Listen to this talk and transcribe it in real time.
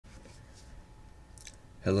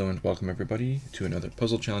Hello and welcome everybody to another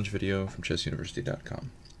puzzle challenge video from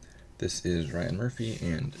ChessUniversity.com. This is Ryan Murphy,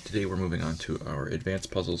 and today we're moving on to our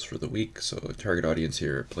advanced puzzles for the week. So target audience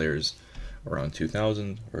here are players around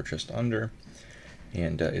 2,000 or just under,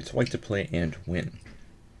 and it's white to play and win.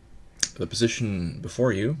 The position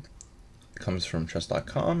before you comes from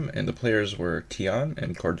Chess.com, and the players were Tian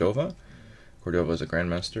and Cordova. Cordova is a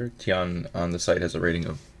grandmaster. Tian on the site has a rating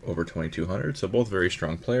of over 2,200, so both very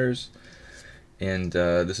strong players. And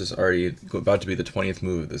this is already about to be the 20th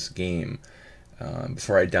move of this game.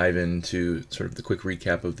 Before I dive into sort of the quick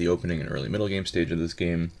recap of the opening and early middle game stage of this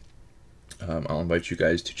game, I'll invite you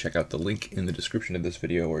guys to check out the link in the description of this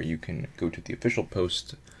video where you can go to the official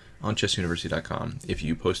post on ChessUniversity.com. If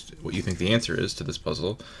you post what you think the answer is to this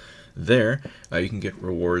puzzle, there you can get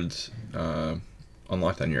rewards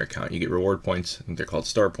unlocked on your account. You get reward points, I think they're called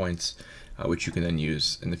star points, which you can then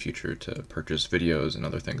use in the future to purchase videos and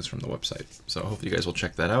other things from the website. So hopefully you guys will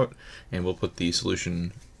check that out, and we'll put the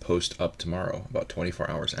solution post up tomorrow, about 24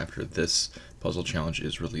 hours after this puzzle challenge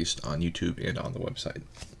is released on YouTube and on the website.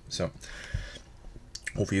 So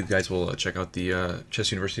hopefully you guys will check out the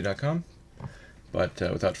ChessUniversity.com, but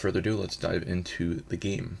without further ado, let's dive into the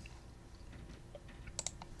game.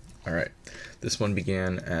 Alright, this one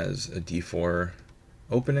began as a d4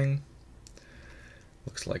 opening.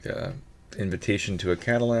 Looks like a invitation to a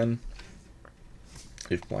Catalan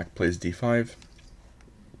if black plays d5.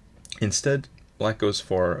 Instead, black goes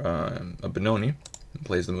for a Benoni and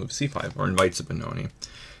plays the move c5, or invites a Benoni,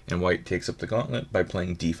 and white takes up the gauntlet by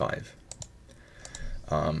playing d5.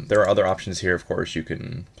 There are other options here, of course. You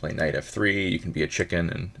can play knight f3, you can be a chicken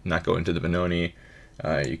and not go into the Benoni.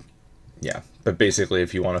 Yeah, but basically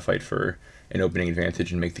if you want to fight for an opening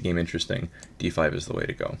advantage and make the game interesting, d5 is the way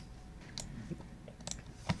to go.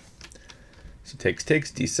 So takes,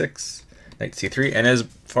 d6, knight c3, and as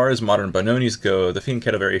far as modern Benonis go, the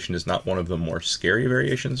fianchetto variation is not one of the more scary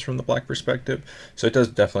variations from the black perspective, so it does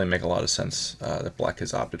definitely make a lot of sense that black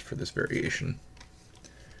has opted for this variation.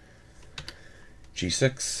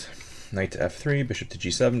 g6, knight to f3, bishop to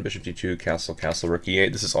g7, bishop d2, castle, castle, rook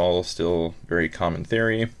e8. This is all still very common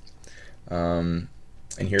theory.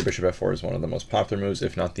 And here bishop f4 is one of the most popular moves,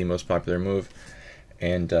 if not the most popular move.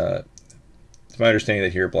 And it's my understanding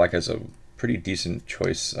that here black has a pretty decent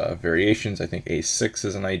choice of variations. I think a6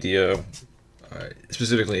 is an idea,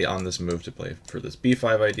 specifically on this move to play for this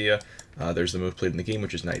b5 idea. There's the move played in the game,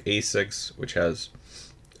 which is knight a6, which has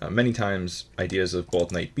many times ideas of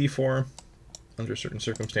both knight b4 under certain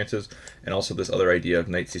circumstances, and also this other idea of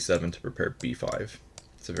knight c7 to prepare b5.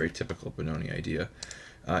 It's a very typical Benoni idea.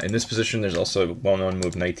 In this position, there's also a well-known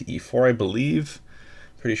move knight to e4, I believe.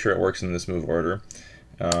 Pretty sure it works in this move order.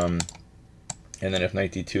 And then if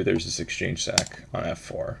knight d2, there's this exchange sack on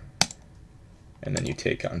f4. And then you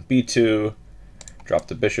take on b2, drop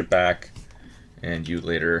the bishop back, and you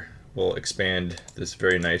later will expand this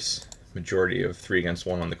very nice majority of 3 against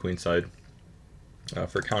 1 on the queen side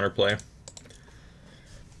for counterplay.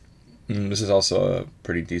 This is also a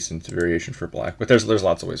pretty decent variation for black, but there's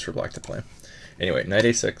lots of ways for black to play. Anyway, knight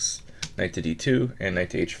a6, knight to d2, and knight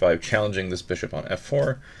to h5, challenging this bishop on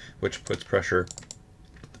f4, which puts pressure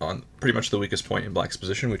on pretty much the weakest point in black's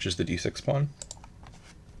position, which is the d6 pawn.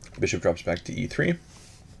 Bishop drops back to e3.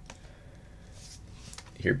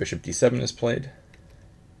 Here bishop d7 is played.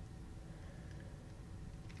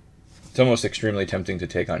 It's almost extremely tempting to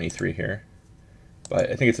take on e3 here, but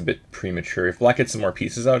I think it's a bit premature. If black gets some more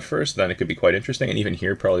pieces out first, then it could be quite interesting, and even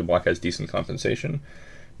here probably black has decent compensation.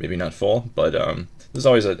 Maybe not full, but this is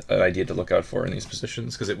always an idea to look out for in these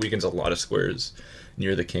positions, because it weakens a lot of squares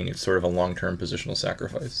near the king. It's sort of a long-term positional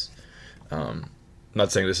sacrifice. I'm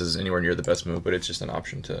not saying this is anywhere near the best move, but it's just an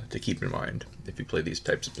option to keep in mind if you play these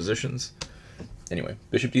types of positions. Anyway,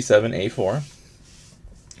 bishop d7, a4.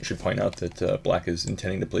 I should point out that black is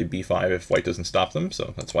intending to play b5 if white doesn't stop them,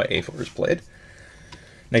 so that's why a4 is played.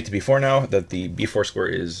 Knight to b4 now, that the b4 square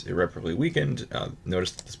is irreparably weakened.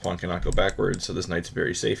 Notice that this pawn cannot go backwards, so this knight's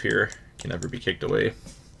very safe here, can never be kicked away.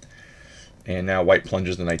 And now white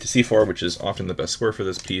plunges the knight to c4, which is often the best square for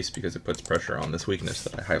this piece because it puts pressure on this weakness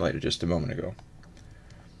that I highlighted just a moment ago.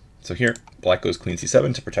 So here, black goes queen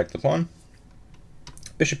c7 to protect the pawn.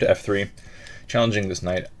 Bishop to f3, challenging this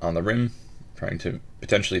knight on the rim, trying to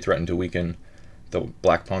potentially threaten to weaken the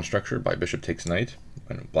black pawn structure by bishop takes knight,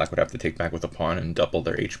 when black would have to take back with a pawn and double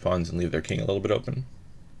their h-pawns and leave their king a little bit open.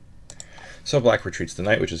 So black retreats the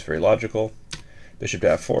knight, which is very logical. Bishop to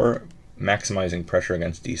f4, maximizing pressure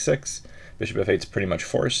against d6. Bishop f8 is pretty much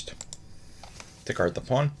forced to guard the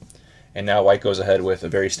pawn. And now white goes ahead with a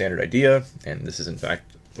very standard idea, and this is in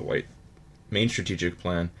fact the white main strategic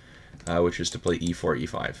plan, which is to play e4,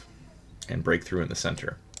 e5. and break through in the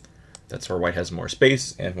center. That's where white has more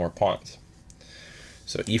space and more pawns.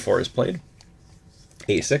 So e4 is played.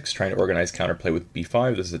 a6, trying to organize counterplay with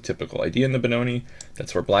b5. This is a typical idea in the Benoni.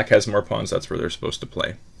 That's where black has more pawns. That's where they're supposed to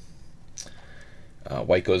play.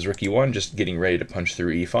 White goes rook e1, just getting ready to punch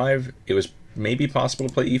through e5. It was maybe possible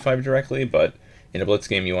to play e5 directly, but in a blitz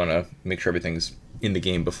game, you want to make sure everything's in the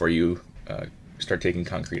game before you start taking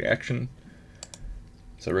concrete action.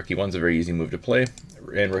 So rook e1 is a very easy move to play,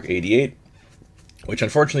 and rook a8, which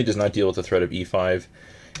unfortunately does not deal with the threat of e5.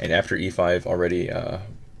 And after e5 already,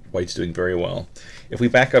 white's doing very well. If we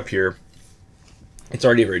back up here, it's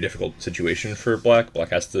already a very difficult situation for black.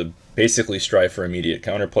 Black has to basically strive for immediate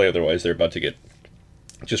counterplay, otherwise they're about to get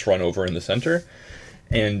just run over in the center.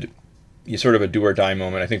 And you sort of a do or die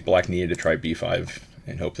moment. I think black needed to try b5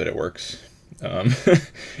 and hope that it works.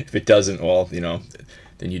 If it doesn't, well,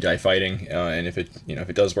 then you die fighting. And if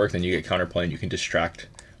it does work, then you get counterplay and you can distract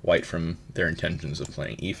white from their intentions of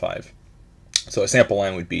playing e5. So a sample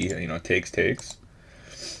line would be, takes.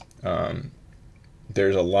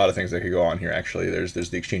 There's a lot of things that could go on here, actually. There's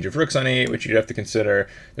the exchange of rooks on a8, which you'd have to consider.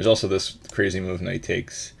 There's also this crazy move, knight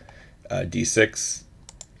takes d6,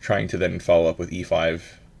 trying to then follow up with e5.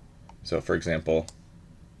 So, for example,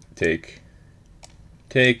 take,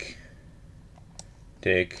 and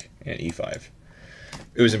e5.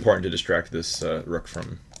 It was important to distract this rook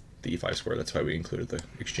from the e5 square. That's why we included the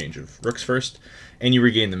exchange of rooks first. And you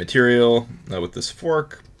regain the material with this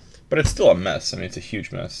fork, but it's still a mess. I mean, it's a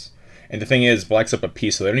huge mess. And the thing is, black's up a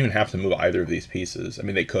piece, so they don't even have to move either of these pieces. I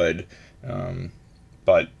mean, they could,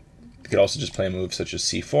 but they could also just play a move such as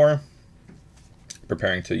c4,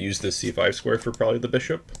 preparing to use this c5 square for probably the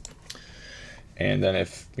bishop. And then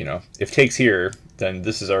if takes here, then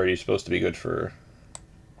this is already supposed to be good for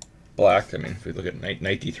black. I mean, if we look at knight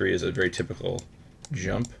d3 is a very typical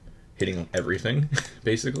jump, hitting everything,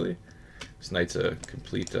 basically. This knight's a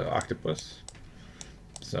complete octopus.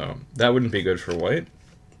 So that wouldn't be good for white.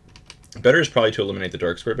 Better is probably to eliminate the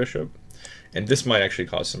dark square bishop. And this might actually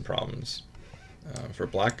cause some problems for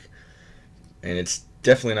black. And it's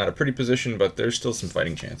definitely not a pretty position, but there's still some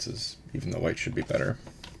fighting chances, even though white should be better.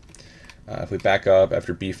 If we back up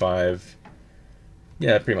after b5,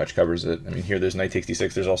 yeah, that pretty much covers it. I mean, here there's knight takes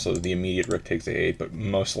d6. There's also the immediate rook takes a8, but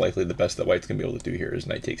most likely the best that white's going to be able to do here is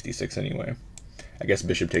knight takes d6 anyway. I guess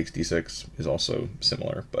bishop takes d6 is also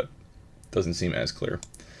similar, but doesn't seem as clear.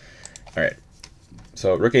 All right,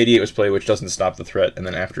 so rook a8 was played, which doesn't stop the threat, and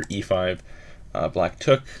then after e5, black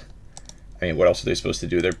took. I mean, what else are they supposed to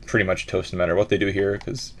do? They're pretty much toast no matter what they do here,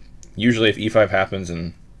 because usually if e5 happens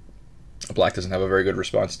and black doesn't have a very good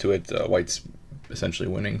response to it, white's essentially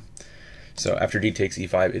winning. So after d takes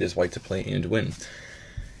e5, it is white to play and win.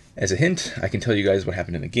 As a hint, I can tell you guys what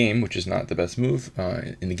happened in the game, which is not the best move.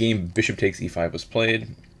 In the game, bishop takes e5 was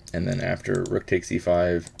played, and then after rook takes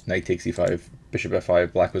e5, knight takes e5, bishop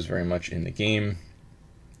f5, black was very much in the game.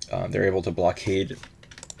 They're able to blockade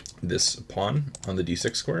this pawn on the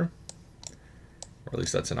d6 square, or at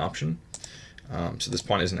least that's an option. So this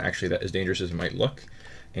pawn isn't actually that as dangerous as it might look,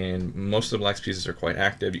 and most of the black's pieces are quite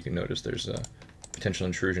active. You can notice there's potential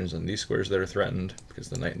intrusions on these squares that are threatened because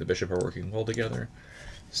the knight and the bishop are working well together.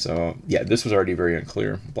 So yeah, this was already very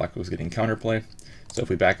unclear. Black was getting counterplay. So if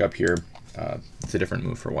we back up here, it's a different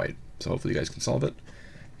move for white. So hopefully you guys can solve it.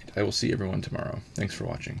 And I will see everyone tomorrow. Thanks for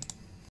watching.